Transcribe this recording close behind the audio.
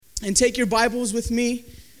and take your Bibles with me.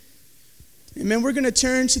 Amen. We're going to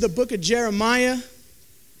turn to the book of Jeremiah.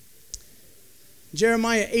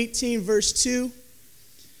 Jeremiah 18, verse 2.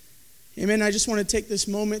 Amen. I just want to take this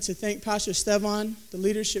moment to thank Pastor Estevan, the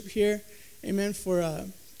leadership here. Amen. For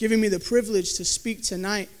giving me the privilege to speak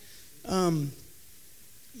tonight.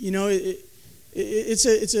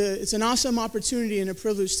 It's an awesome opportunity and a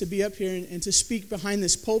privilege to be up here and to speak behind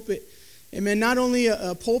this pulpit. Amen. Not only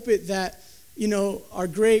a pulpit that, our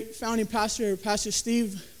great founding pastor, Pastor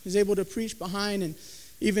Steve, was able to preach behind, and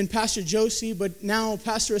even Pastor Josie, but now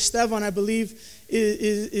Pastor Estevan, I believe,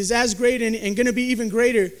 is as great and going to be even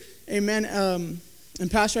greater. Amen.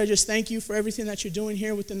 And Pastor, I just thank you for everything that you're doing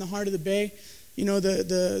here within the heart of the Bay.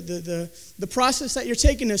 The process that you're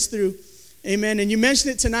taking us through. Amen. And you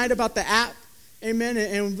mentioned it tonight about the app. Amen.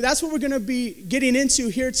 And that's what we're going to be getting into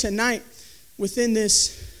here tonight within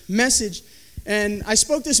this message. And I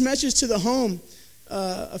spoke this message to the home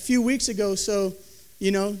a few weeks ago. So,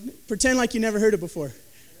 pretend like you never heard it before.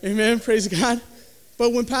 Amen. Praise God.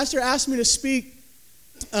 But when Pastor asked me to speak,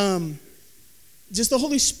 just the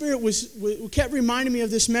Holy Spirit kept reminding me of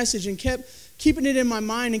this message and kept keeping it in my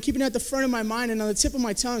mind and keeping it at the front of my mind and on the tip of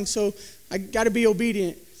my tongue. So I got to be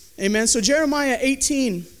obedient. Amen. So Jeremiah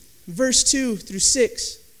 18, verse 2 through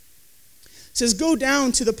 6 says, "Go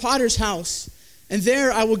down to the potter's house, and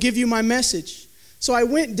there I will give you my message. So I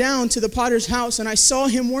went down to the potter's house, and I saw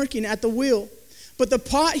him working at the wheel. But the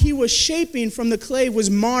pot he was shaping from the clay was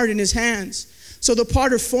marred in his hands. So the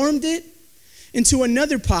potter formed it into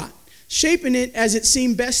another pot, shaping it as it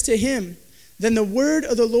seemed best to him. Then the word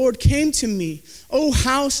of the Lord came to me, O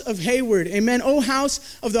house of Hayward," amen, "O house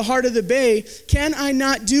of the heart of the Bay, can I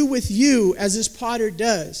not do with you as this potter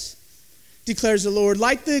does, declares the Lord.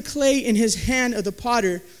 Like the clay in his hand of the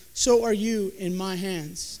potter, so are you in my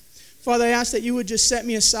hands." Father, I ask that you would just set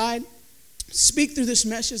me aside. Speak through this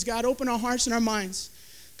message, God. Open our hearts and our minds.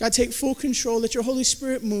 God, take full control. Let your Holy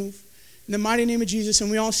Spirit move. In the mighty name of Jesus.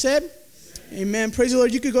 And we all said, amen. Praise the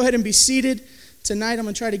Lord. You could go ahead and be seated. Tonight, I'm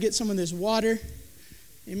going to try to get some of this water.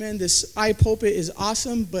 Amen. This iPulpit is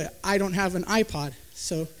awesome, but I don't have an iPod.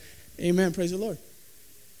 So, amen. Praise the Lord.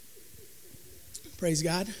 Praise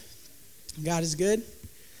God. God is good.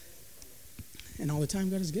 And all the time,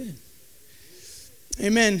 God is good.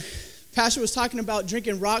 Amen. Pastor was talking about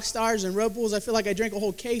drinking Rock Stars and Red Bulls. I feel like I drank a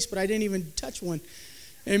whole case, but I didn't even touch one.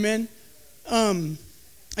 Amen.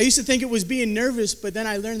 I used to think it was being nervous, but then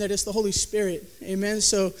I learned that it's the Holy Spirit. Amen.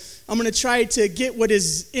 So I'm going to try to get what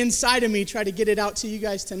is inside of me, try to get it out to you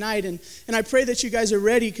guys tonight. And I pray that you guys are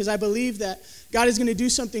ready, because I believe that God is going to do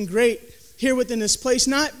something great here within this place,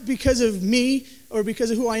 not because of me or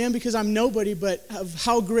because of who I am, because I'm nobody, but of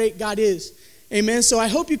how great God is. Amen. So I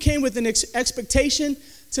hope you came with an expectation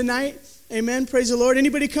tonight. Amen. Praise the Lord.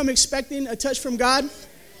 Anybody come expecting a touch from God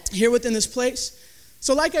here within this place?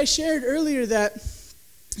 So like I shared earlier that,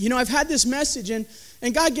 I've had this message, and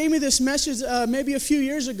God gave me this message maybe a few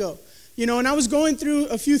years ago. And I was going through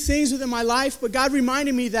a few things within my life, but God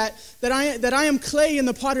reminded me that I am clay in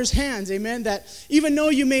the potter's hands, amen? That even though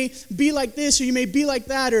you may be like this or you may be like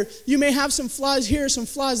that, or you may have some flaws here, some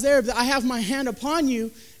flaws there, but I have my hand upon you,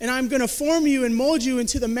 and I'm going to form you and mold you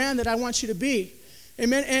into the man that I want you to be.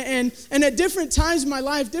 Amen. And at different times in my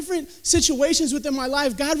life, different situations within my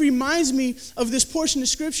life, God reminds me of this portion of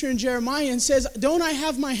scripture in Jeremiah and says, don't I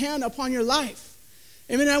have my hand upon your life?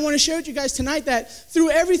 Amen. And I want to share with you guys tonight that through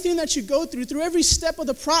everything that you go through every step of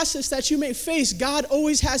the process that you may face, God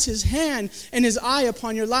always has his hand and his eye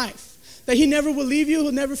upon your life. That he never will leave you,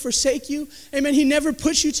 he'll never forsake you. Amen. He never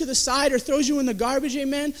puts you to the side or throws you in the garbage.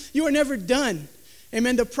 Amen. You are never done.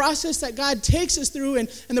 Amen. The process that God takes us through and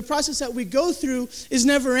the process that we go through is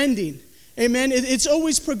never ending. Amen. It's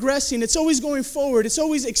always progressing. It's always going forward. It's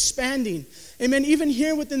always expanding. Amen. Even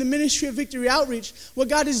here within the ministry of Victory Outreach, what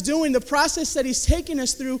God is doing, the process that he's taking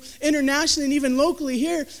us through internationally and even locally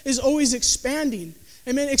here is always expanding.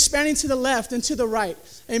 Amen. Expanding to the left and to the right.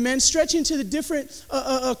 Amen. Stretching to the different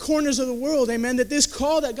corners of the world. Amen. That this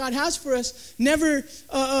call that God has for us never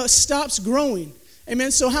stops growing.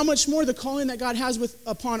 Amen. So how much more the calling that God has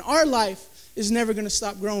upon our life is never going to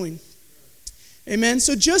stop growing. Amen.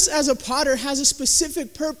 So just as a potter has a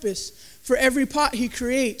specific purpose for every pot he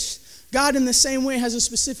creates, God in the same way has a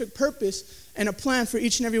specific purpose and a plan for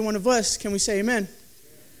each and every one of us. Can we say amen?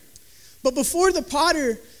 But before the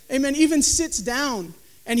potter, amen, even sits down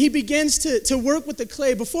and he begins to work with the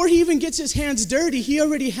clay, before he even gets his hands dirty, he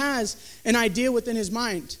already has an idea within his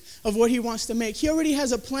mind of what he wants to make. He already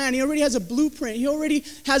has a plan. He already has a blueprint. He already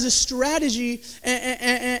has a strategy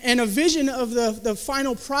and a vision of the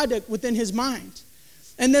final product within his mind.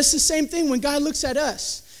 And that's the same thing when God looks at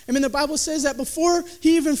us. I mean, the Bible says that before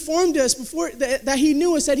he even formed us, before that he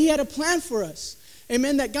knew us, that he had a plan for us.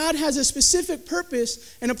 Amen, that God has a specific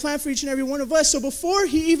purpose and a plan for each and every one of us. So before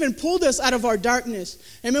he even pulled us out of our darkness,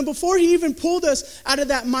 amen, before he even pulled us out of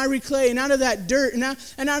that miry clay and out of that dirt and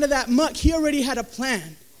out of that muck, he already had a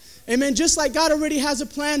plan. Amen, just like God already has a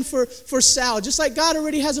plan for Sal, just like God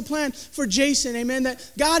already has a plan for Jason, amen,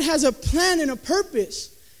 that God has a plan and a purpose.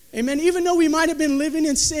 Amen, even though we might have been living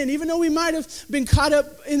in sin, even though we might have been caught up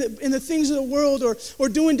in the things of the world or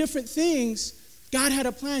doing different things, God had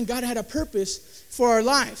a plan, God had a purpose for our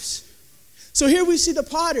lives. So here we see the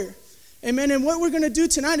potter. Amen. And what we're going to do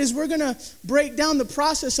tonight is we're going to break down the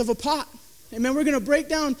process of a pot. Amen. We're going to break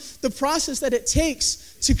down the process that it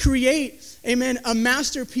takes to create, amen, a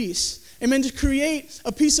masterpiece. Amen. To create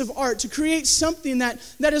a piece of art, to create something that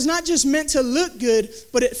is not just meant to look good,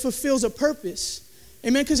 but it fulfills a purpose.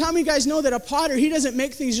 Amen. Because how many guys know that a potter, he doesn't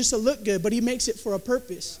make things just to look good, but he makes it for a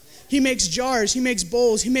purpose. He makes jars, he makes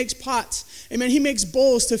bowls, he makes pots. Amen. He makes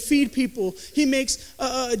bowls to feed people. He makes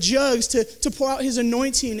jugs to pour out his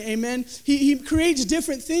anointing. Amen. He creates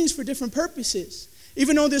different things for different purposes.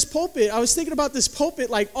 Even though this pulpit, I was thinking about this pulpit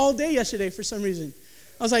like all day yesterday for some reason.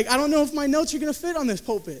 I was like, I don't know if my notes are going to fit on this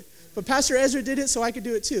pulpit. But Pastor Ezra did it, so I could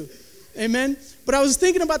do it too. Amen. But I was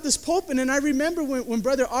thinking about this pulpit, and I remember when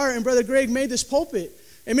Brother Art and Brother Greg made this pulpit.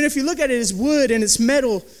 I mean, if you look at it, it's wood and it's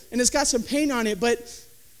metal, and it's got some paint on it, but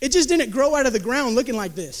it just didn't grow out of the ground looking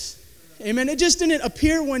like this. Amen. It just didn't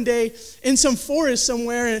appear one day in some forest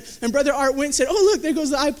somewhere, and Brother Art went and said, oh, look, there goes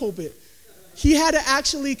the iPulpit. He had to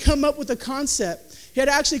actually come up with a concept. He had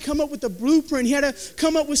to actually come up with a blueprint. He had to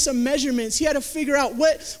come up with some measurements. He had to figure out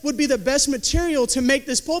what would be the best material to make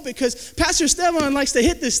this pulpit, because Pastor Stevan likes to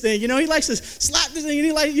hit this thing. He likes to slap this thing,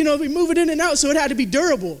 and we move it in and out, so it had to be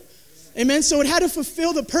durable. Amen. So it had to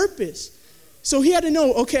fulfill the purpose. So he had to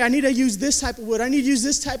know, okay, I need to use this type of wood. I need to use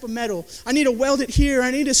this type of metal. I need to weld it here.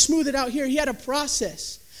 I need to smooth it out here. He had a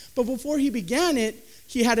process. But before he began it,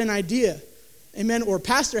 he had an idea. Amen. Or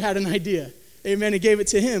pastor had an idea. Amen. And gave it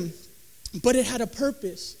to him. But it had a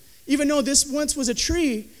purpose. Even though this once was a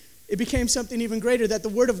tree, it became something even greater, that the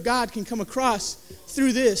word of God can come across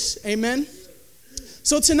through this. Amen.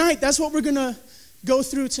 So tonight, that's what we're going to go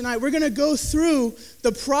through tonight. We're going to go through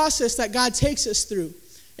the process that God takes us through.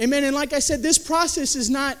 Amen. And like I said, this process is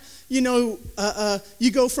not,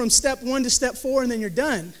 you go from step 1 to step 4 and then you're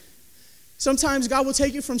done. Sometimes God will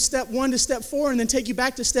take you from step 1 to step 4 and then take you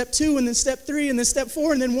back to step 2 and then step 3 and then step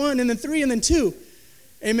 4 and then 1 and then 3 and then 2.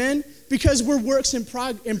 Amen. Because we're works in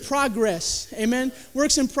progress. Amen.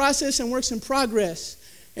 Works in process and works in progress.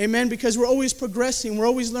 Amen. Because we're always progressing. We're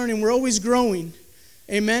always learning. We're always growing.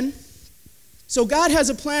 Amen. So God has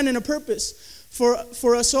a plan and a purpose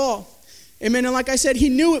for us all. Amen. And like I said, he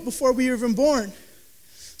knew it before we were even born.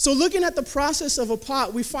 So looking at the process of a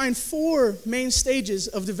pot, we find 4 main stages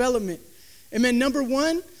of development. Amen. Number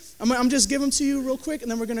 1, I'm just giving them to you real quick, and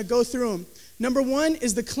then we're going to go through them. Number 1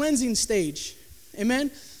 is the cleansing stage. Amen.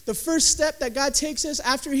 The first step that God takes us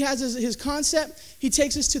after he has his concept, he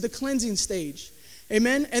takes us to the cleansing stage.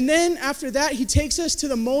 Amen. And then after that, he takes us to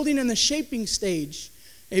the molding and the shaping stage.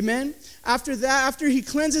 Amen. After that, after he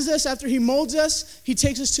cleanses us, after he molds us, he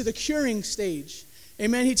takes us to the curing stage.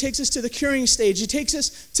 Amen. He takes us to the curing stage. He takes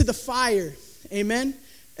us to the fire. Amen.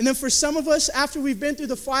 And then for some of us, after we've been through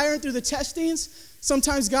the fire and through the testings,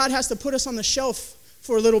 sometimes God has to put us on the shelf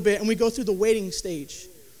for a little bit, and we go through the waiting stage.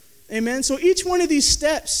 Amen. So each one of these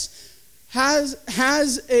steps has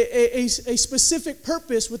a specific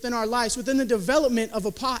purpose within our lives, within the development of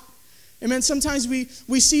a pot. Amen. Sometimes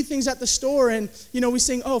we see things at the store and, we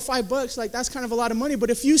think, oh, $5, like that's kind of a lot of money.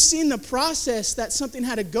 But if you've seen the process that something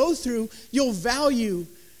had to go through, you'll value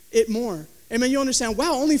it more. Amen. You understand,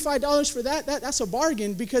 wow, only $5 for that's a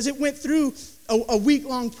bargain, because it went through a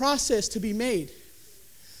week-long process to be made.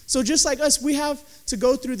 So just like us, we have to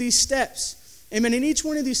go through these steps. Amen. And each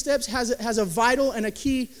one of these steps has a vital and a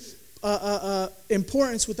key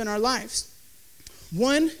importance within our lives.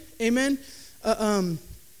 1, amen.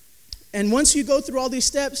 And once you go through all these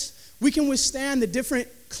steps, we can withstand the different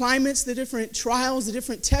climates, the different trials, the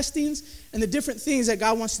different testings, and the different things that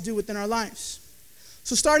God wants to do within our lives.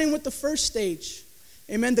 So starting with the first stage,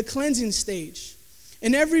 amen, the cleansing stage.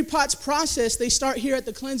 In every pot's process, they start here at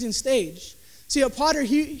the cleansing stage. See, a potter,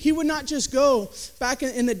 he would not just go, back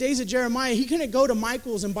in the days of Jeremiah, he couldn't go to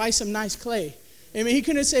Michael's and buy some nice clay. Amen. He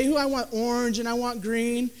couldn't say, I want orange and I want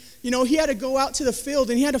green. He had to go out to the field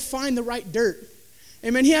and he had to find the right dirt.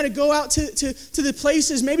 Amen. He had to go out to the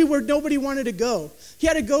places maybe where nobody wanted to go. He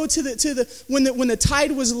had to go to when the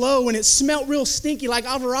tide was low and it smelled real stinky like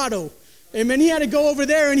Alvarado. Amen. He had to go over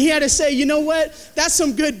there and he had to say, you know what? That's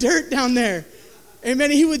some good dirt down there.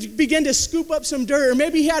 Amen. He would begin to scoop up some dirt. Or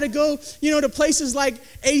maybe he had to go, to places like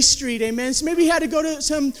A Street. Amen. So maybe he had to go to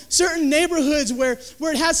some certain neighborhoods where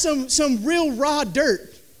it has some real raw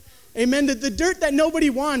dirt. Amen. The dirt that nobody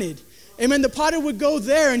wanted. Amen. The potter would go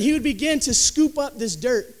there and he would begin to scoop up this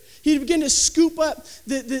dirt. He'd begin to scoop up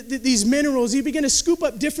these minerals. He'd begin to scoop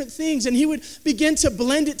up different things and he would begin to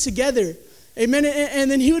blend it together. Amen.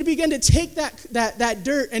 And then he would begin to take that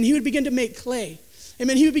dirt and he would begin to make clay.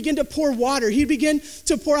 Amen. He would begin to pour water. He'd begin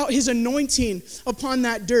to pour out his anointing upon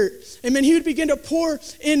that dirt. Amen. He would begin to pour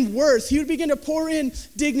in worth. He would begin to pour in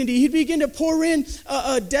dignity. He'd begin to pour in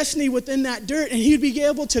a destiny within that dirt. And he'd be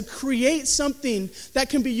able to create something that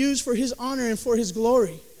can be used for his honor and for his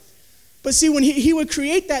glory. But see, when he would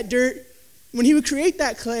create that dirt, when he would create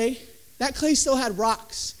that clay still had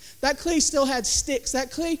rocks. That clay still had sticks.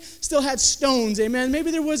 That clay still had stones, amen.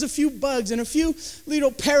 Maybe there was a few bugs and a few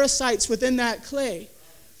little parasites within that clay.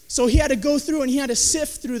 So he had to go through and he had to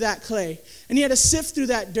sift through that clay. And he had to sift through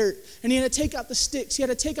that dirt. And he had to take out the sticks. He had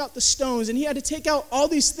to take out the stones. And he had to take out all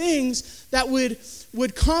these things that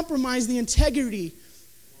would compromise the integrity,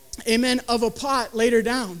 amen, of a pot later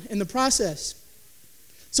down in the process.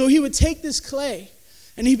 So he would take this clay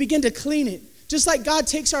and he began to clean it. Just like God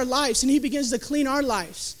takes our lives and he begins to clean our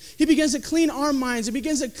lives. He begins to clean our minds and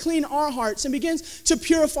begins to clean our hearts and begins to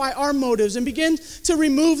purify our motives and begins to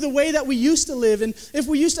remove the way that we used to live. And if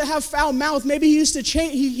we used to have foul mouth, maybe he used to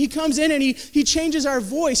change. He comes in and he changes our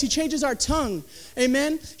voice. He changes our tongue.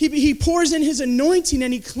 Amen. He pours in his anointing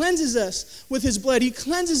and he cleanses us with his blood. He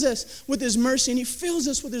cleanses us with his mercy and he fills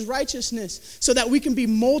us with his righteousness so that we can be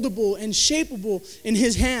moldable and shapeable in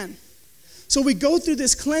his hand. So we go through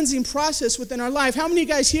this cleansing process within our life. How many of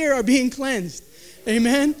you guys here are being cleansed?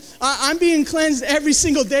 Amen. I'm being cleansed every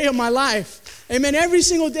single day of my life. Amen. Every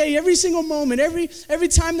single day, every single moment, every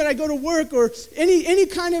time that I go to work or any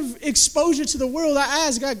kind of exposure to the world, I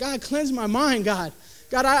ask God, cleanse my mind, God.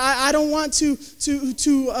 God, I don't want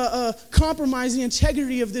to compromise the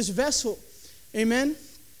integrity of this vessel. Amen.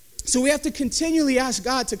 So we have to continually ask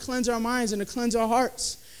God to cleanse our minds and to cleanse our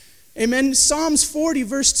hearts. Amen. Psalms 40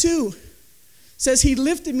 verse 2 says, he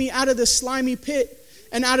lifted me out of the slimy pit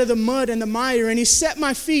and out of the mud and the mire, and he set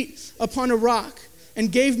my feet upon a rock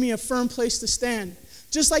and gave me a firm place to stand.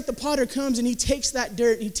 Just like the potter comes and he takes that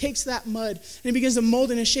dirt, and he takes that mud, and he begins to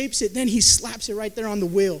mold it and shapes it, then he slaps it right there on the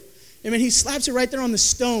wheel. Amen. He slaps it right there on the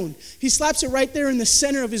stone. He slaps it right there in the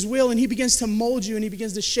center of his will, and he begins to mold you and he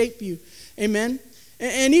begins to shape you. Amen.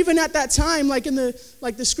 And even at that time, like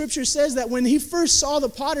the scripture says, that when he first saw the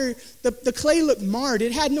potter, the clay looked marred.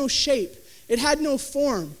 It had no shape. It had no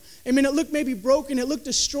form. I mean, it looked maybe broken. It looked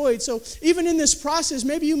destroyed. So even in this process,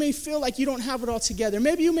 maybe you may feel like you don't have it all together.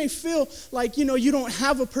 Maybe you may feel like, you don't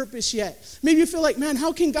have a purpose yet. Maybe you feel like, man,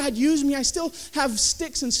 how can God use me? I still have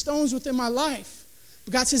sticks and stones within my life.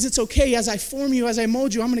 But God says it's okay. As I form you, as I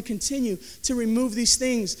mold you, I'm going to continue to remove these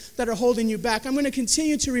things that are holding you back. I'm going to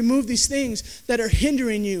continue to remove these things that are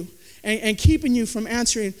hindering you and keeping you from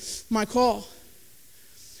answering my call.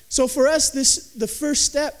 So for us, the first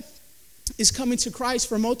step is coming to Christ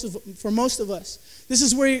for most of us. This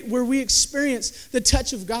is where we experience the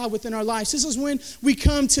touch of God within our lives. This is when we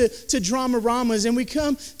come to drama-ramas and we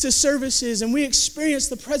come to services and we experience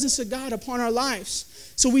the presence of God upon our lives.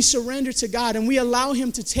 So we surrender to God and we allow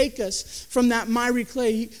him to take us from that miry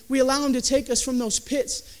clay. We allow him to take us from those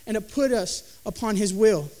pits and to put us upon his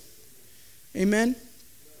will. Amen?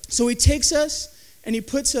 So he takes us and he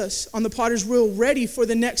puts us on the potter's wheel, ready for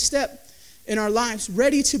the next step in our lives,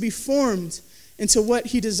 ready to be formed into what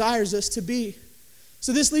he desires us to be.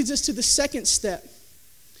 So this leads us to the second step.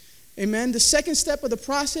 Amen. The second step of the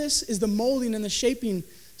process is the molding and the shaping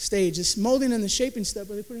stage. This molding and the shaping step.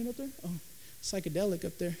 Are they putting it up there? Oh, psychedelic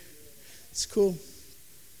up there. It's cool.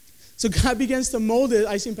 So God begins to mold it.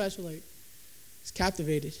 I seen Pastor like, he's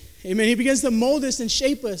captivated. Amen. He begins to mold us and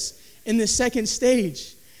shape us in the second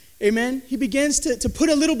stage. Amen. He begins to put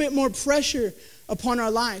a little bit more pressure upon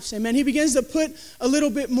our lives. Amen. He begins to put a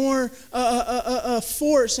little bit more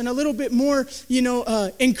force and a little bit more,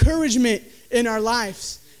 encouragement in our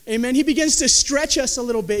lives. Amen. He begins to stretch us a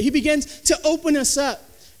little bit. He begins to open us up.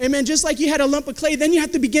 Amen. Just like you had a lump of clay, then you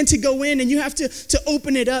have to begin to go in and you have to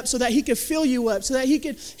open it up so that he could fill you up, so that he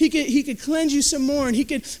could cleanse you some more and he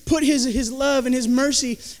could put his love and his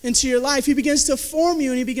mercy into your life. He begins to form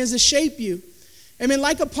you and he begins to shape you. Amen.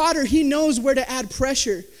 Like a potter, he knows where to add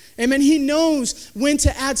pressure. Amen. He knows when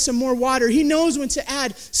to add some more water. He knows when to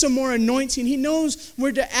add some more anointing. He knows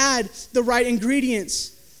where to add the right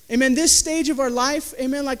ingredients. Amen. This stage of our life,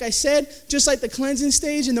 amen, like I said, just like the cleansing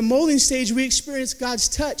stage and the molding stage, we experience God's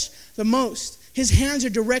touch the most. His hands are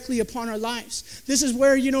directly upon our lives. This is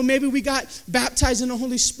where, maybe we got baptized in the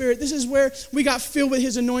Holy Spirit. This is where we got filled with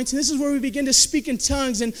His anointing. This is where we begin to speak in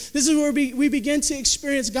tongues. And this is where we begin to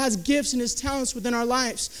experience God's gifts and His talents within our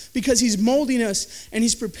lives, because He's molding us and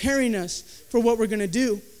He's preparing us for what we're going to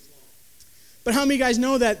do. But how many of you guys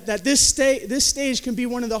know that this stage can be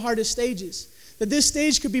one of the hardest stages? That this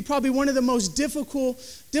stage could be probably one of the most difficult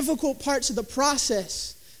parts of the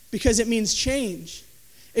process, because it means change.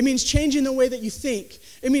 It means changing the way that you think.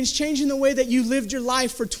 It means changing the way that you lived your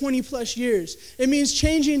life for 20 plus years. It means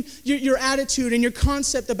changing your attitude and your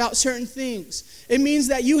concept about certain things. It means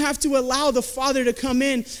that you have to allow the Father to come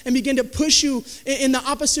in and begin to push you in the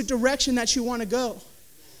opposite direction that you want to go.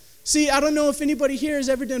 See, I don't know if anybody here has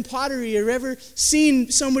ever done pottery or ever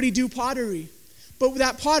seen somebody do pottery. But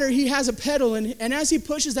that potter, he has a pedal, and as he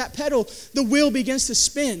pushes that pedal, the wheel begins to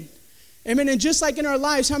spin. Amen. And just like in our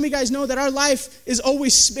lives, how many of you guys know that our life is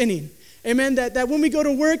always spinning? Amen. That when we go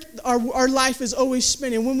to work, our life is always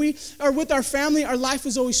spinning. When we are with our family, our life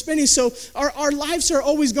is always spinning. So our lives are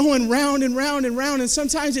always going round and round and round. And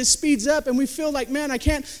sometimes it speeds up and we feel like, man, I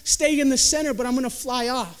can't stay in the center, but I'm going to fly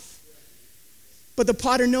off. But the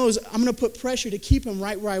potter knows, I'm going to put pressure to keep him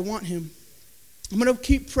right where I want him. I'm going to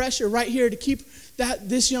keep pressure right here to keep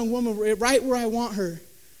this young woman right where I want her.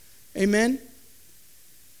 Amen.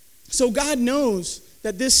 So God knows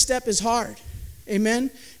that this step is hard. Amen.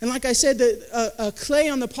 And like I said, the clay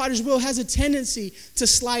on the potter's wheel has a tendency to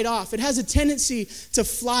slide off. It has a tendency to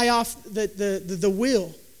fly off the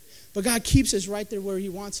wheel. But God keeps us right there where He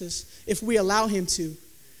wants us if we allow Him to.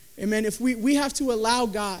 Amen. If we have to allow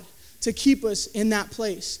God to keep us in that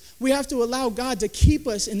place. We have to allow God to keep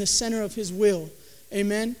us in the center of His will.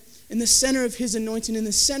 Amen. In the center of His anointing, in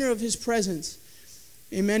the center of His presence.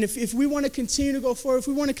 Amen. If we want to continue to go forward, if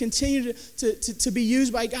we want to continue to be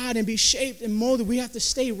used by God and be shaped and molded, we have to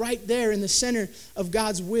stay right there in the center of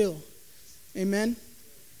God's will. Amen.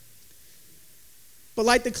 But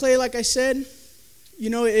like the clay, like I said,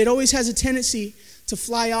 it always has a tendency to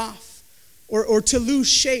fly off or to lose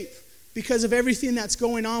shape because of everything that's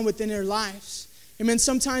going on within their lives. Amen.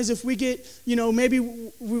 Sometimes if we get, maybe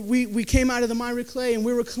we came out of the miry clay and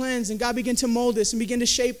we were cleansed and God began to mold us and begin to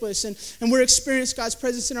shape us and we're experiencing God's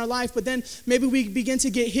presence in our life, but then maybe we begin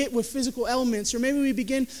to get hit with physical elements, or maybe we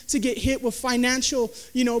begin to get hit with financial,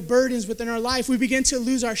 burdens within our life. We begin to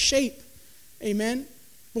lose our shape. Amen.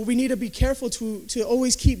 But we need to be careful to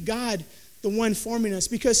always keep God the one forming us,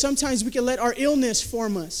 because sometimes we can let our illness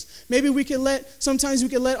form us. Maybe sometimes we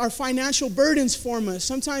can let our financial burdens form us.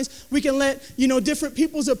 Sometimes we can let, different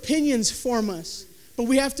people's opinions form us. But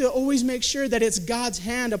we have to always make sure that it's God's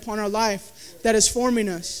hand upon our life that is forming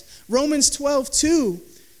us. Romans 12:2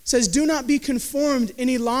 says, do not be conformed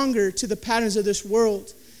any longer to the patterns of this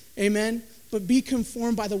world. Amen. But be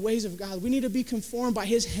conformed by the ways of God. We need to be conformed by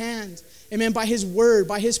His hand. Amen. By His word,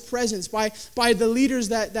 by His presence, by the leaders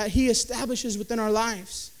that He establishes within our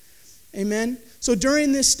lives. Amen. So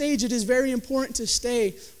during this stage, it is very important to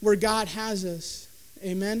stay where God has us.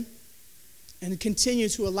 Amen. And continue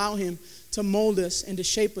to allow Him to mold us and to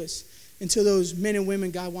shape us into those men and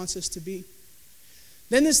women God wants us to be.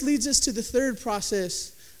 Then this leads us to the third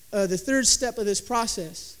process, the third step of this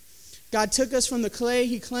process. God took us from the clay.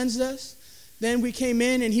 He cleansed us. Then we came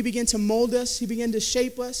in and He began to mold us. He began to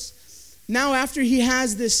shape us. Now after He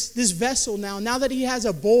has this vessel now that He has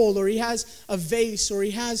a bowl, or He has a vase, or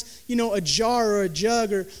He has, a jar or a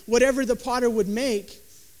jug or whatever the potter would make,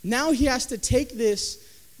 now He has to take this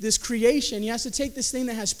creation, He has to take this thing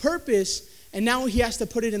that has purpose, and now He has to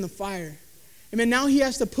put it in the fire. Amen. Now He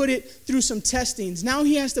has to put it through some testings. Now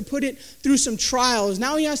He has to put it through some trials.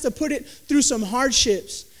 Now He has to put it through some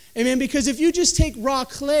hardships. Amen. Because if you just take raw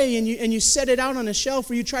clay and you set it out on a shelf,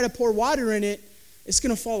 or you try to pour water in it, it's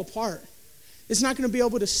going to fall apart. It's not going to be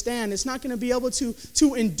able to stand. It's not going to be able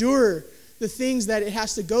to endure the things that it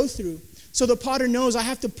has to go through. So the potter knows, I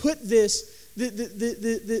have to put this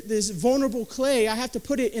vulnerable clay, I have to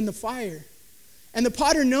put it in the fire. And the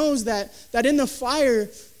potter knows that in the fire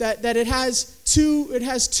that it has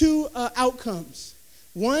two outcomes.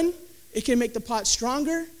 One, it can make the pot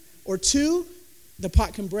stronger, or two, the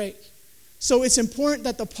pot can break. So it's important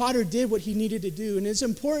that the potter did what he needed to do. And it's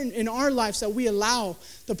important in our lives that we allow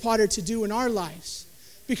the potter to do in our lives.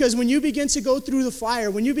 Because when you begin to go through the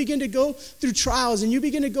fire, when you begin to go through trials, and you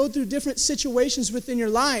begin to go through different situations within your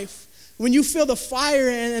life, when you feel the fire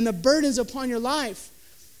and the burdens upon your life,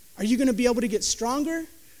 are you going to be able to get stronger?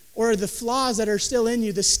 Or the flaws that are still in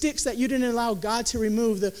you, the sticks that you didn't allow God to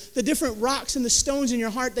remove, the different rocks and the stones in your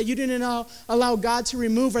heart that you didn't allow God to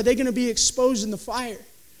remove, are they going to be exposed in the fire?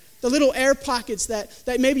 The little air pockets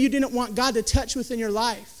that maybe you didn't want God to touch within your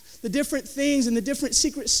life, the different things and the different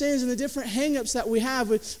secret sins and the different hang-ups that we have,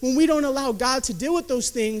 when we don't allow God to deal with those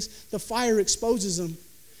things, the fire exposes them.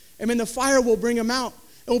 Amen. The fire will bring them out.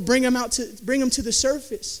 It will bring them to the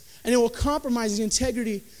surface, and it will compromise the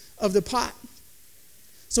integrity of the pot.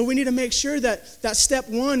 So we need to make sure that step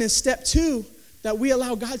 1 and step 2, that we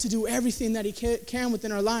allow God to do everything that he can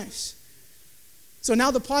within our lives. So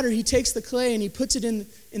now the potter, he takes the clay and he puts it in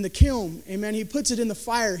the kiln. Amen. He puts it in the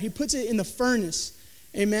fire. He puts it in the furnace.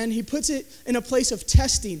 Amen. He puts it in a place of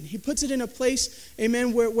testing. He puts it in a place,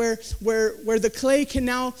 amen, where the clay can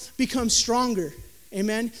now become stronger.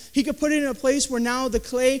 Amen. He could put it in a place where now the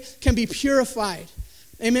clay can be purified.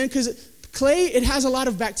 Amen. Because clay, it has a lot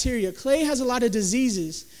of bacteria. Clay has a lot of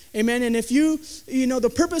diseases. Amen. And if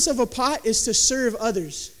the purpose of a pot is to serve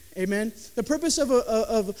others. Amen. The purpose of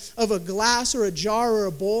a glass or a jar or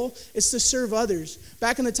a bowl is to serve others.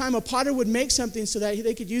 Back in the time, a potter would make something so that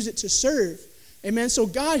they could use it to serve. Amen. So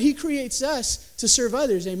God, he creates us to serve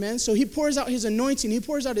others. Amen. So he pours out his anointing. He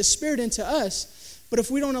pours out his spirit into us. But if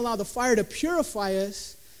we don't allow the fire to purify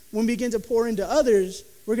us, when we begin to pour into others,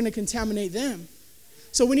 we're going to contaminate them.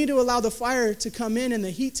 So we need to allow the fire to come in and the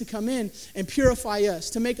heat to come in and purify us,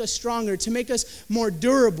 to make us stronger, to make us more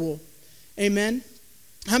durable. Amen.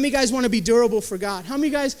 How many guys want to be durable for God? How many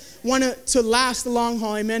guys want to last the long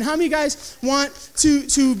haul? Amen. How many guys want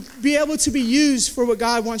to be able to be used for what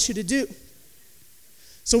God wants you to do?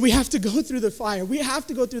 So we have to go through the fire. We have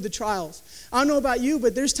to go through the trials. I don't know about you,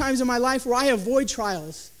 but there's times in my life where I avoid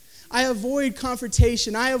trials. I avoid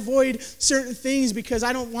confrontation. I avoid certain things because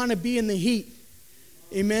I don't want to be in the heat.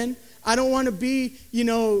 Amen. I don't want to be,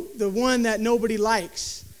 the one that nobody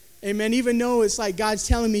likes. Amen. Even though it's like God's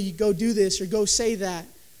telling me, you go do this or go say that.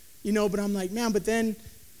 But I'm like, man, but then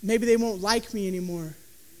maybe they won't like me anymore.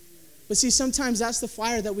 But see, sometimes that's the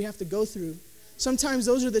fire that we have to go through. Sometimes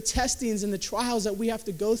those are the testings and the trials that we have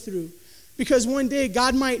to go through. Because one day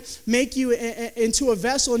God might make you into a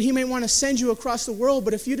vessel and he may want to send you across the world.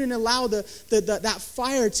 But if you didn't allow that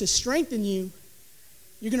fire to strengthen you,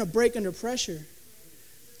 you're going to break under pressure.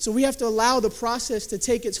 So we have to allow the process to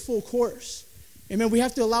take its full course. Amen. We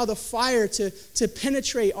have to allow the fire to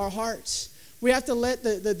penetrate our hearts. We have to let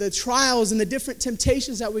the trials and the different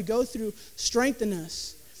temptations that we go through strengthen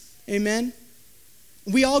us. Amen.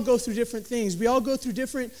 We all go through different things. We all go through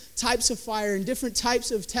different types of fire and different types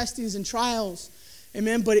of testings and trials.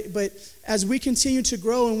 Amen. But as we continue to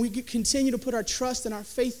grow and we continue to put our trust and our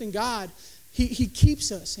faith in God, He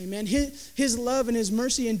keeps us. Amen. His love and His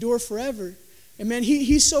mercy endure forever. Amen.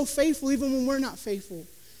 He's so faithful even when we're not faithful.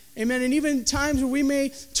 Amen. And even times where we may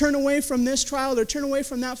turn away from this trial or turn away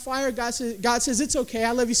from that fire, God says, it's okay.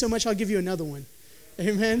 I love you so much, I'll give you another one.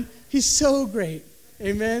 Amen. He's so great.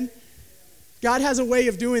 Amen. God has a way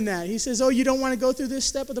of doing that. He says, oh, you don't want to go through this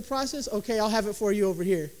step of the process? Okay, I'll have it for you over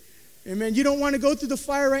here. Amen. You don't want to go through the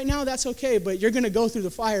fire right now? That's okay, but you're going to go through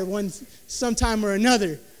the fire sometime or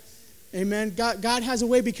another. Amen. God has a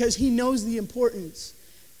way because He knows the importance.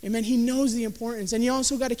 Amen. He knows the importance. And you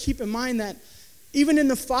also got to keep in mind that even in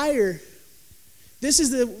the fire, this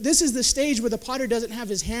is the stage where the potter doesn't have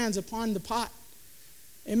his hands upon the pot.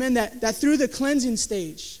 Amen. That through the cleansing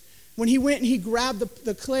stage, when he went and he grabbed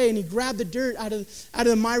the clay and he grabbed the dirt out of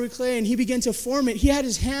the miry clay and he began to form it, he had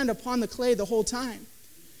his hand upon the clay the whole time.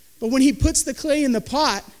 But when he puts the clay in the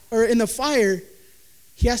pot or in the fire,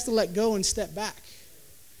 he has to let go and step back.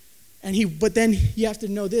 But then you have to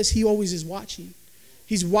know this, he always is watching.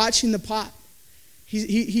 He's watching the pot.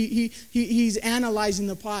 He's analyzing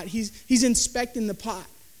the pot. He's inspecting the pot.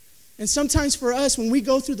 And sometimes for us, when we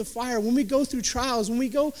go through the fire, when we go through trials, when we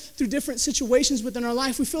go through different situations within our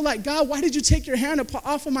life, we feel like, God, why did you take your hand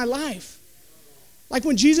off of my life? Like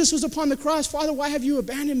when Jesus was upon the cross, Father, why have you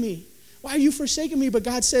abandoned me? Why have you forsaken me? But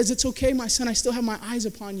God says, it's okay, my son, I still have my eyes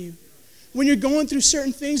upon you. When you're going through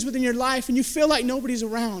certain things within your life and you feel like nobody's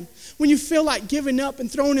around, when you feel like giving up and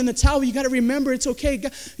throwing in the towel, you got to remember it's okay.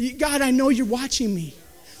 God, I know you're watching me.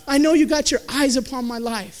 I know you got your eyes upon my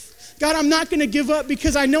life. God, I'm not going to give up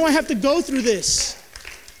because I know I have to go through this.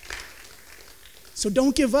 So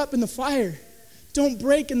don't give up in the fire. Don't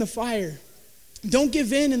break in the fire. Don't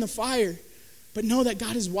give in the fire. But know that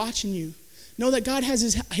God is watching you. Know that God has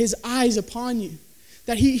his eyes upon you.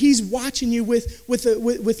 That he's watching you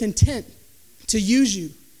with intent to use you.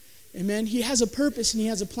 Amen. He has a purpose and he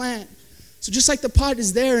has a plan. So just like the pot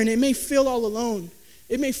is there and it may feel all alone.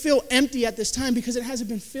 It may feel empty at this time because it hasn't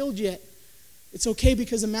been filled yet. It's okay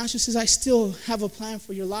because the Master says, I still have a plan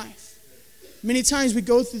for your life. Many times we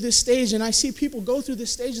go through this stage and I see people go through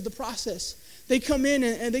this stage of the process. They come in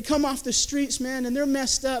and they come off the streets, man, and they're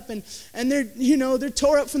messed up and they're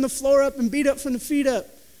tore up from the floor up and beat up from the feet up.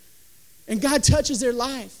 And God touches their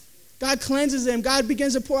life. God cleanses them. God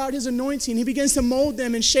begins to pour out his anointing. He begins to mold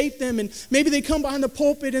them and shape them. And maybe they come behind the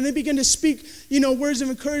pulpit and they begin to speak, words of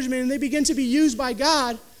encouragement, and they begin to be used by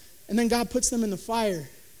God. And then God puts them in the fire.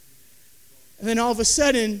 And then all of a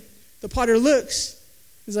sudden, the potter looks.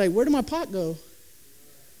 He's like, where did my pot go?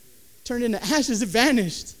 Turned into ashes. It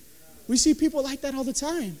vanished. We see people like that all the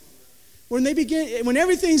time. When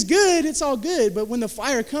everything's good, it's all good. But when the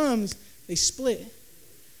fire comes, they split.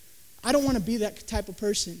 I don't want to be that type of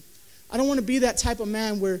person. I don't want to be that type of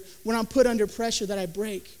man where when I'm put under pressure that I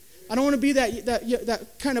break. I don't want to be that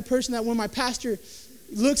kind of person that when my pastor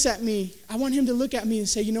looks at me, I want him to look at me and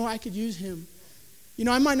say, I could use him.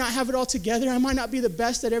 I might not have it all together. I might not be the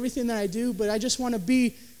best at everything that I do, but I just want to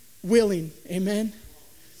be willing. Amen.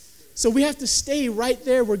 So we have to stay right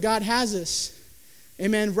there where God has us.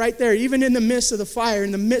 Amen. Right there, even in the midst of the fire,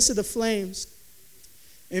 in the midst of the flames.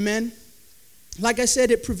 Amen. Like I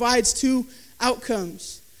said, it provides two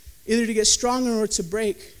outcomes, either to get stronger or to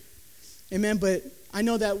break. Amen. But I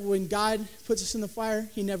know that when God puts us in the fire,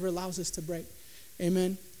 he never allows us to break.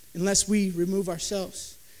 Amen. Unless we remove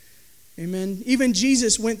ourselves. Amen. Even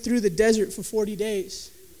Jesus went through the desert for 40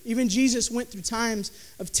 days. Even Jesus went through times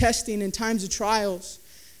of testing and times of trials.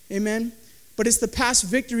 Amen. But it's the past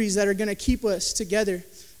victories that are going to keep us together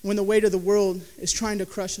when the weight of the world is trying to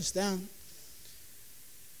crush us down.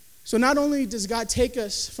 So not only does God take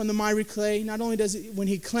us from the miry clay, not only does it, when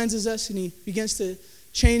he cleanses us and he begins to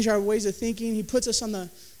change our ways of thinking, he puts us on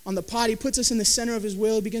the pot, he puts us in the center of his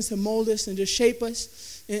will, he begins to mold us and just shape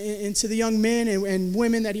us into the young men and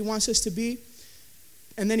women that he wants us to be.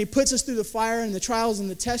 And then he puts us through the fire and the trials and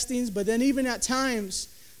the testings. But then even at times,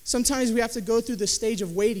 sometimes we have to go through the stage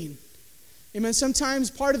of waiting. Amen.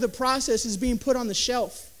 Sometimes part of the process is being put on the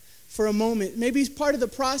shelf for a moment. Maybe part of the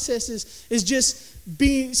process is just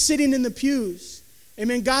sitting in the pews.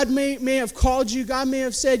 Amen. God may have called you. God may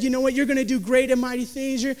have said, you know what, you're going to do great and mighty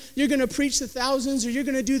things. You're going to preach to thousands, or you're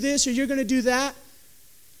going to do this, or you're going to do that.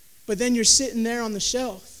 But then you're sitting there on the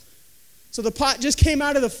shelf. So the pot just came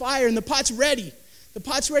out of the fire and the pot's ready. The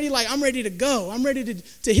pot's ready, like I'm ready to go. I'm ready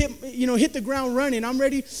to hit the ground running. I'm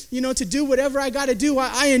ready, to do whatever I got to do.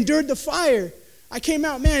 I endured the fire. I came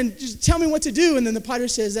out, man, just tell me what to do. And then the potter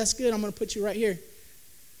says, that's good. I'm going to put you right here.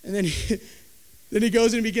 And then he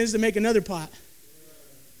goes and begins to make another pot.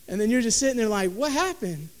 And then you're just sitting there like, what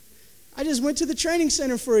happened? I just went to the training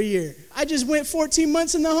center for a year. I just went 14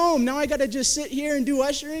 months in the home. Now I got to just sit here and do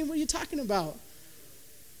ushering? What are you talking about?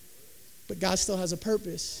 But God still has a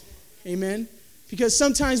purpose. Amen? Because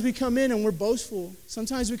sometimes we come in and we're boastful.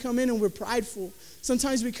 Sometimes we come in and we're prideful.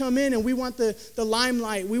 Sometimes we come in and we want the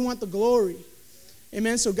limelight. We want the glory.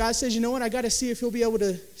 Amen? So God says, you know what? I got to see if he'll be able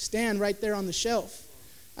to stand right there on the shelf.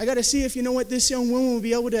 I got to see if, this young woman will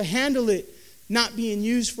be able to handle it not being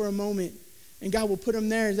used for a moment. And God will put them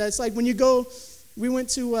there. That's like when we went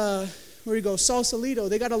to, Sausalito.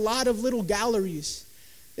 They got a lot of little galleries.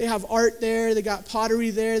 They have art there. They got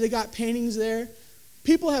pottery there. They got paintings there.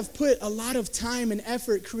 People have put a lot of time and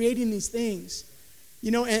effort creating these things.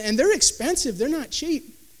 And they're expensive. They're not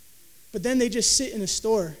cheap. But then they just sit in a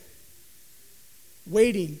store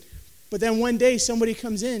waiting. But then one day somebody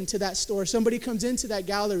comes into that store. Somebody comes into that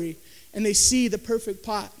gallery and they see the perfect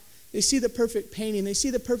pot. They see the perfect painting. They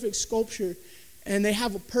see the perfect sculpture. And they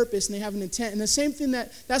have a purpose and they have an intent. And the same thing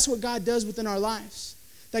that's what God does within our lives.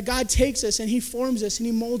 That God takes us and he forms us and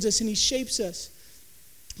he molds us and he shapes us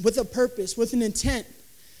with a purpose, with an intent.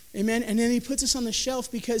 Amen. And then he puts us on the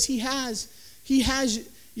shelf because he has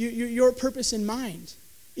your purpose in mind.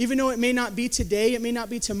 Even though it may not be today, it may not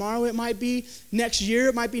be tomorrow, it might be next year,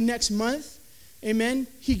 it might be next month. Amen.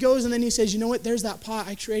 He goes and then he says, you know what, there's that pot.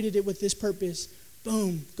 I created it with this purpose.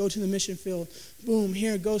 Boom, go to the mission field. Boom,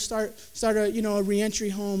 here, go start a reentry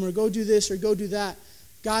home, or go do this or go do that.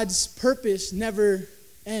 God's purpose never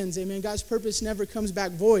ends. Amen. God's purpose never comes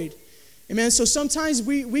back void. Amen. So sometimes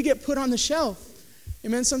we get put on the shelf.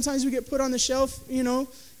 Amen. Sometimes we get put on the shelf, and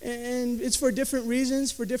it's for different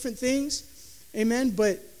reasons, for different things. Amen.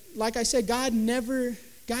 But like I said, God never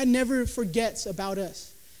forgets about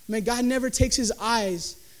us. Amen. God never takes his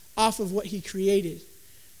eyes off of what he created.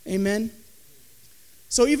 Amen.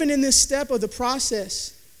 So even in this step of the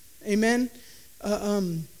process, amen,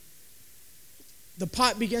 the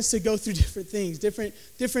pot begins to go through different things,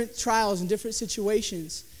 different trials and different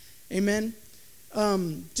situations. Amen.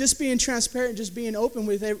 Just being transparent, just being open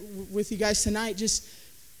with you guys tonight.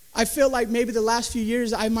 I feel like maybe the last few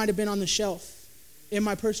years I might have been on the shelf in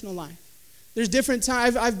my personal life. There's different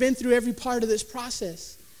times. I've been through every part of this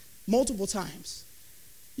process multiple times.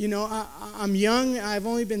 I'm young. I've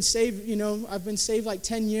only been saved, I've been saved like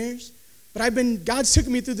 10 years. But God's took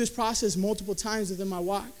me through this process multiple times within my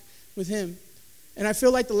walk. with him. And I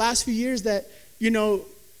feel like the last few years that,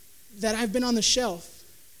 that I've been on the shelf,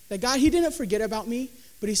 that God, he didn't forget about me,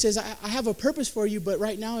 but he says, I have a purpose for you, but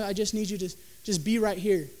right now I just need you to just be right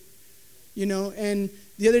here. And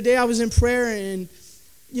the other day I was in prayer and,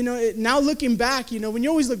 now looking back, when you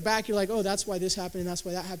always look back, you're like, oh, that's why this happened and that's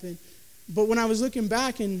why that happened. But when I was looking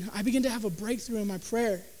back and I began to have a breakthrough in my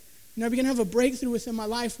prayer, I began to have a breakthrough within my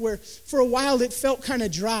life where for a while it felt kind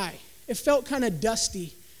of dry. It felt kind of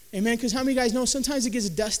dusty. Amen. Because how many of you guys know sometimes it gets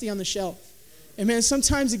dusty on the shelf? Amen.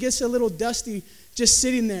 Sometimes it gets a little dusty just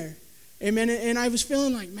sitting there. Amen. And I was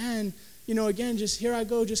feeling like, man, again, just here I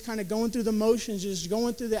go, just kind of going through the motions, just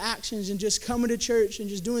going through the actions and just coming to church and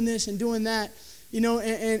just doing this and doing that,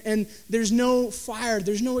 and there's no fire,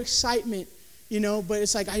 there's no excitement, but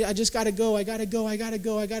it's like, I just got to go. I got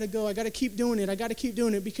to keep doing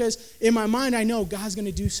it because in my mind, I know God's going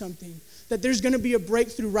to do something, that there's going to be a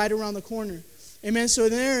breakthrough right around the corner. Amen. So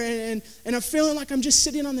there, and I'm feeling like I'm just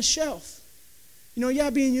sitting on the shelf.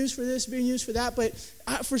 Being used for this, being used for that. But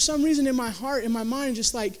for some reason in my heart, in my mind,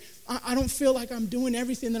 just like, I don't feel like I'm doing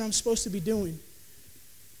everything that I'm supposed to be doing.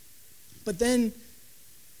 But then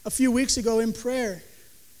a few weeks ago in prayer,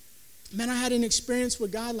 man, I had an experience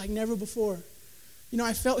with God like never before.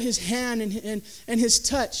 I felt his hand and his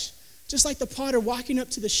touch, just like the potter walking up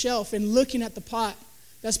to the shelf and looking at the pot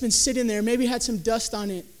that's been sitting there, maybe had some dust on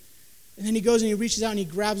it. And then he goes and he reaches out and he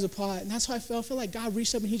grabs the pot. And that's how I felt. I felt like God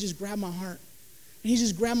reached up and he just grabbed my heart. And he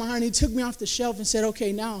just grabbed my heart and he took me off the shelf and said,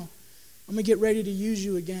 okay, now I'm going to get ready to use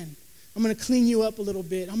you again. I'm going to clean you up a little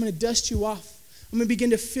bit. I'm going to dust you off. I'm going to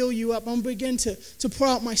begin to fill you up. I'm going to begin to pour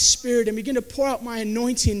out my spirit and begin to pour out my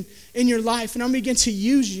anointing in your life. And I'm going to begin to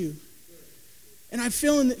use you. And I'm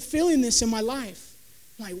feeling this in my life.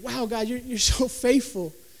 I'm like, wow, God, you're so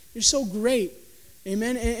faithful. You're so great.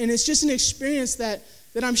 Amen. And it's just an experience that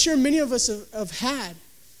I'm sure many of us have had.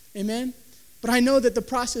 Amen. But I know that the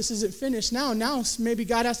process isn't finished now. Now maybe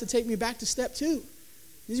God has to take me back to step 2.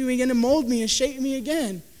 He's going to begin to mold me and shape me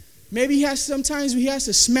again. Maybe sometimes he has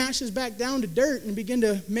to smash us back down to dirt and begin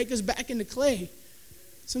to make us back into clay.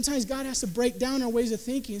 Sometimes God has to break down our ways of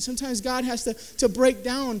thinking. Sometimes God has to break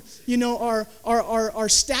down, our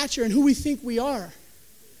stature and who we think we are.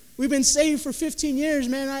 We've been saved for 15 years,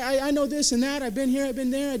 man. I know this and that. I've been here, I've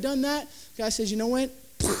been there, I've done that. God says, you know what?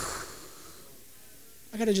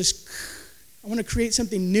 I want to create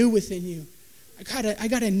something new within you. I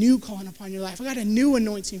got a new calling upon your life. I got a new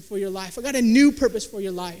anointing for your life. I got a new purpose for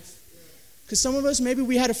your life. Because some of us, maybe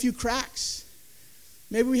we had a few cracks.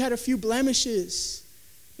 Maybe we had a few blemishes.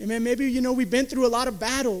 Amen. Maybe, we've been through a lot of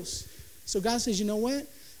battles. So God says, you know what?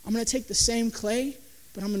 I'm going to take the same clay,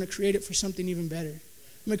 but I'm going to create it for something even better.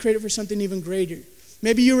 I'm going to create it for something even greater.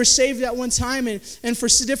 Maybe you were saved at one time, and for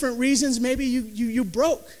different reasons, maybe you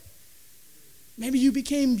broke. Maybe you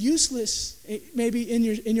became useless, maybe in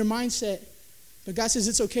your mindset. But God says,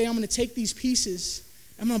 it's okay. I'm going to take these pieces.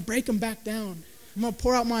 I'm going to break them back down. I'm going to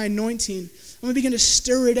pour out my anointing. I'm going to begin to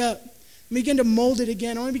stir it up. I'm going to begin to mold it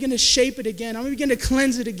again. I'm going to begin to shape it again. I'm going to begin to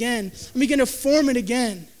cleanse it again. I'm going to begin to form it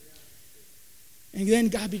again. And then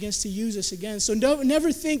God begins to use us again. So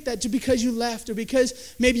never think that just because you left or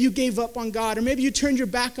because maybe you gave up on God or maybe you turned your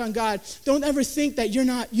back on God, don't ever think that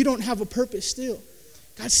you don't have a purpose still.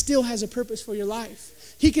 God still has a purpose for your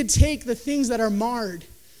life. He could take the things that are marred.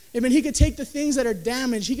 Amen. He could take the things that are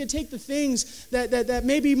damaged. He could take the things that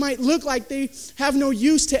maybe might look like they have no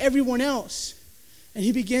use to everyone else. And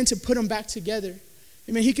he began to put them back together.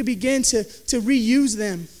 Amen. He could begin to reuse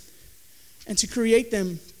them and to create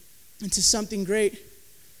them into something great.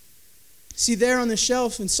 See, there on the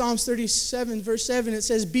shelf in Psalms 37, verse 7, it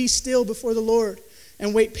says, be still before the Lord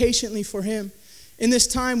and wait patiently for him. In this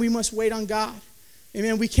time, we must wait on God.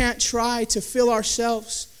 Amen. We can't try to fill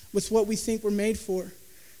ourselves with what we think we're made for.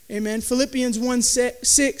 Amen. Philippians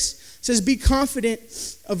 1:6 says, be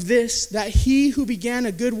confident of this, that he who began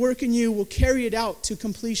a good work in you will carry it out to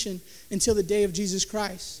completion until the day of Jesus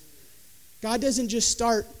Christ. God doesn't just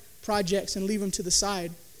start projects and leave them to the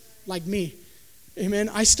side like me. Amen.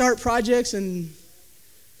 I start projects and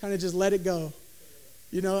kind of just let it go.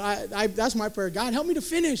 That's my prayer. God, help me to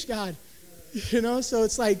finish, God. So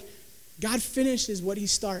it's like God finishes what he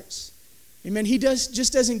starts. Amen. He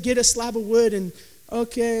just doesn't get a slab of wood and,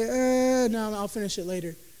 okay, no, I'll finish it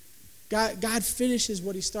later. God finishes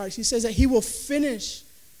what he starts. He says that he will finish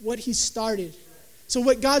what he started. So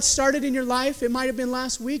what God started in your life, it might have been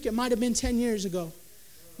last week, it might have been 10 years ago.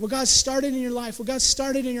 What God started in your life, what God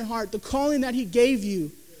started in your heart, the calling that he gave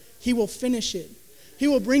you, he will finish it. He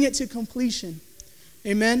will bring it to completion.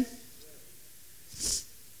 Amen.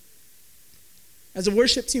 As the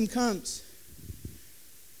worship team comes,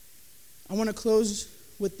 I want to close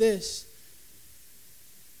with this.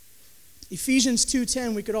 Ephesians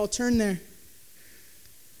 2:10, we could all turn there.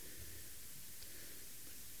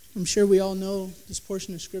 I'm sure we all know this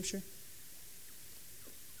portion of Scripture.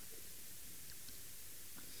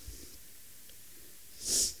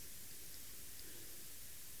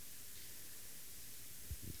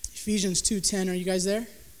 Ephesians 2:10, are you guys there?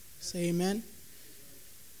 Say amen.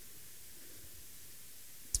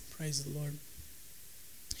 Praise the Lord.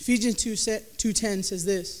 Ephesians 2:10 says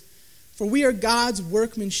this, "For we are God's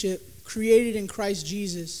workmanship, created in Christ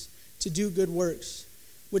Jesus to do good works,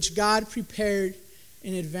 which God prepared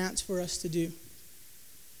in advance for us to do."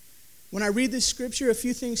 When I read this scripture, a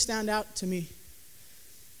few things stand out to me.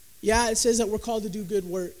 Yeah, it says that we're called to do good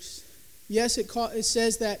works. Yes, it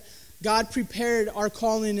says that God prepared our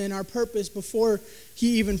calling and our purpose before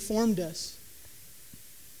he even formed us.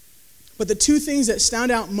 But the two things that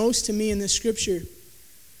stand out most to me in this scripture,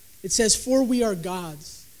 it says, "For we are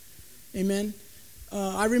God's." Amen.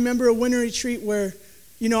 I remember a winter retreat where,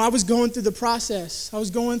 I was going through the process. I was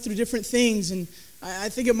going through different things, and I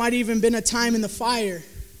think it might have even been a time in the fire.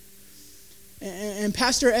 And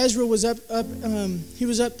Pastor Ezra was he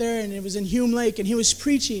was up there, and it was in Hume Lake, and he was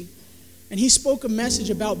preaching, and he spoke a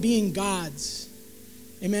message about being God's.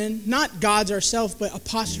 Amen. Not God's ourselves, but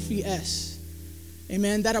apostrophe S.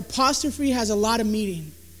 Amen. That apostrophe has a lot of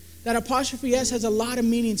meaning. That apostrophe S has a lot of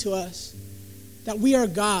meaning to us. That we are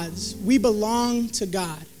God's. We belong to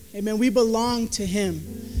God. Amen. We belong to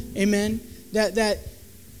him. Amen. That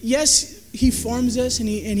yes, he forms us and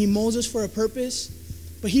he molds us for a purpose,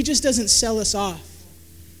 but he just doesn't sell us off.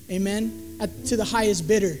 Amen. To the highest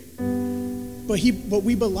bidder. But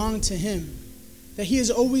we belong to him. That he is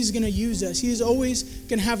always going to use us. He is always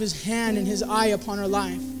going to have his hand and his eye upon our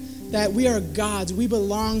life. That we are God's. We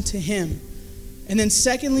belong to him. And then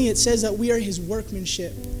secondly, it says that we are his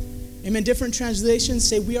workmanship. Amen. Different translations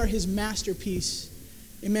say we are his masterpiece.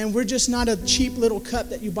 Amen. We're just not a cheap little cup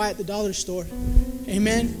that you buy at the dollar store.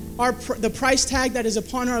 Amen. The price tag that is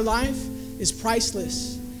upon our life is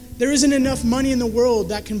priceless. There isn't enough money in the world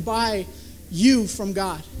that can buy you from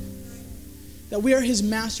God. That we are his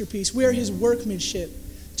masterpiece. We are his workmanship.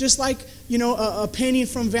 Just like, a painting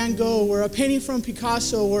from Van Gogh or a painting from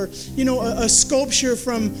Picasso or, a sculpture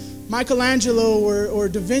from Michelangelo or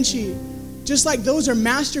Da Vinci. Just like those are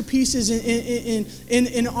masterpieces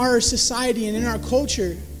in our society and in our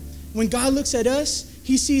culture. When God looks at us,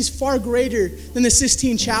 he sees far greater than the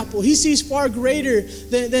Sistine Chapel. He sees far greater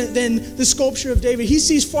than the sculpture of David. He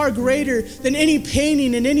sees far greater than any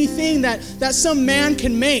painting and anything that some man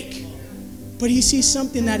can make. But he sees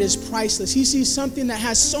something that is priceless. He sees something that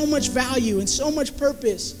has so much value and so much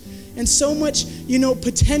purpose and so much,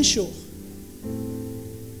 potential.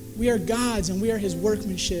 We are God's and we are his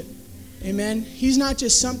workmanship. Amen. He's not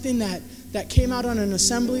just something that came out on an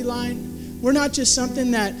assembly line. We're not just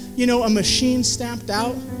something that, a machine stamped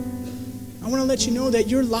out. I want to let you know that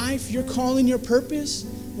your life, your calling, your purpose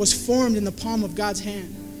was formed in the palm of God's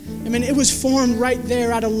hand. Amen. It was formed right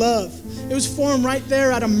there out of love. It was formed right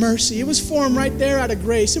there out of mercy. It was formed right there out of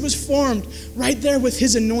grace. It was formed right there with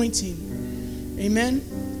his anointing. Amen.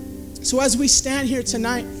 So as we stand here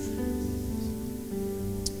tonight,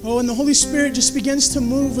 and the Holy Spirit just begins to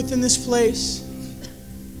move within this place.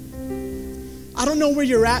 I don't know where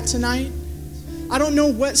you're at tonight. I don't know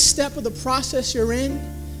what step of the process you're in,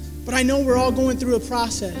 but I know we're all going through a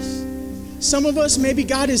process. Some of us, maybe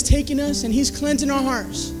God is taking us and he's cleansing our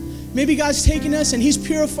hearts. Maybe God's taking us and he's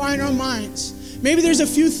purifying our minds. Maybe there's a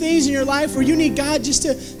few things in your life where you need God just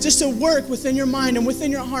to work within your mind and within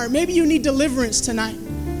your heart. Maybe you need deliverance tonight.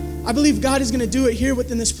 I believe God is going to do it here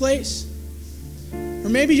within this place. Or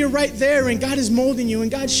maybe you're right there and God is molding you and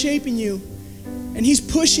God's shaping you and he's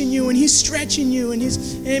pushing you and he's stretching you and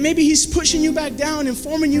maybe he's pushing you back down and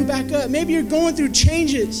forming you back up. Maybe you're going through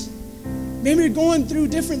changes. Maybe you're going through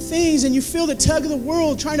different things and you feel the tug of the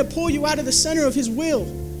world trying to pull you out of the center of his will.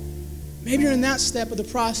 Maybe you're in that step of the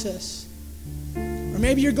process. Or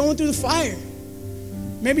maybe you're going through the fire.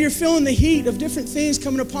 Maybe you're feeling the heat of different things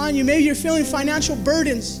coming upon you. Maybe you're feeling financial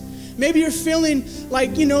burdens. Maybe you're feeling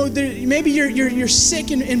like, maybe you're sick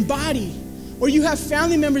in body. Or you have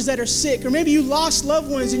family members that are sick. Or maybe you lost loved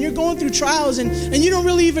ones and you're going through trials and you don't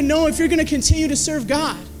really even know if you're going to continue to serve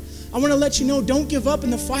God. I want to let you know, don't give up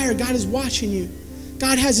in the fire. God is watching you.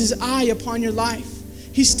 God has his eye upon your life.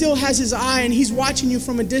 He still has his eye and he's watching you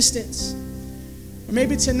from a distance. Or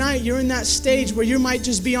maybe tonight you're in that stage where you might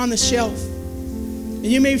just be on the shelf. And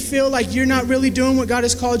you may feel like you're not really doing what God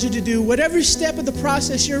has called you to do. Whatever step of the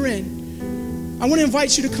process you're in, I want to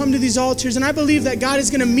invite you to come to these altars. And I believe that God is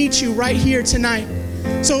going to meet you right here tonight.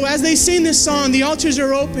 So as they sing this song, the altars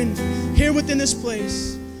are open here within this place.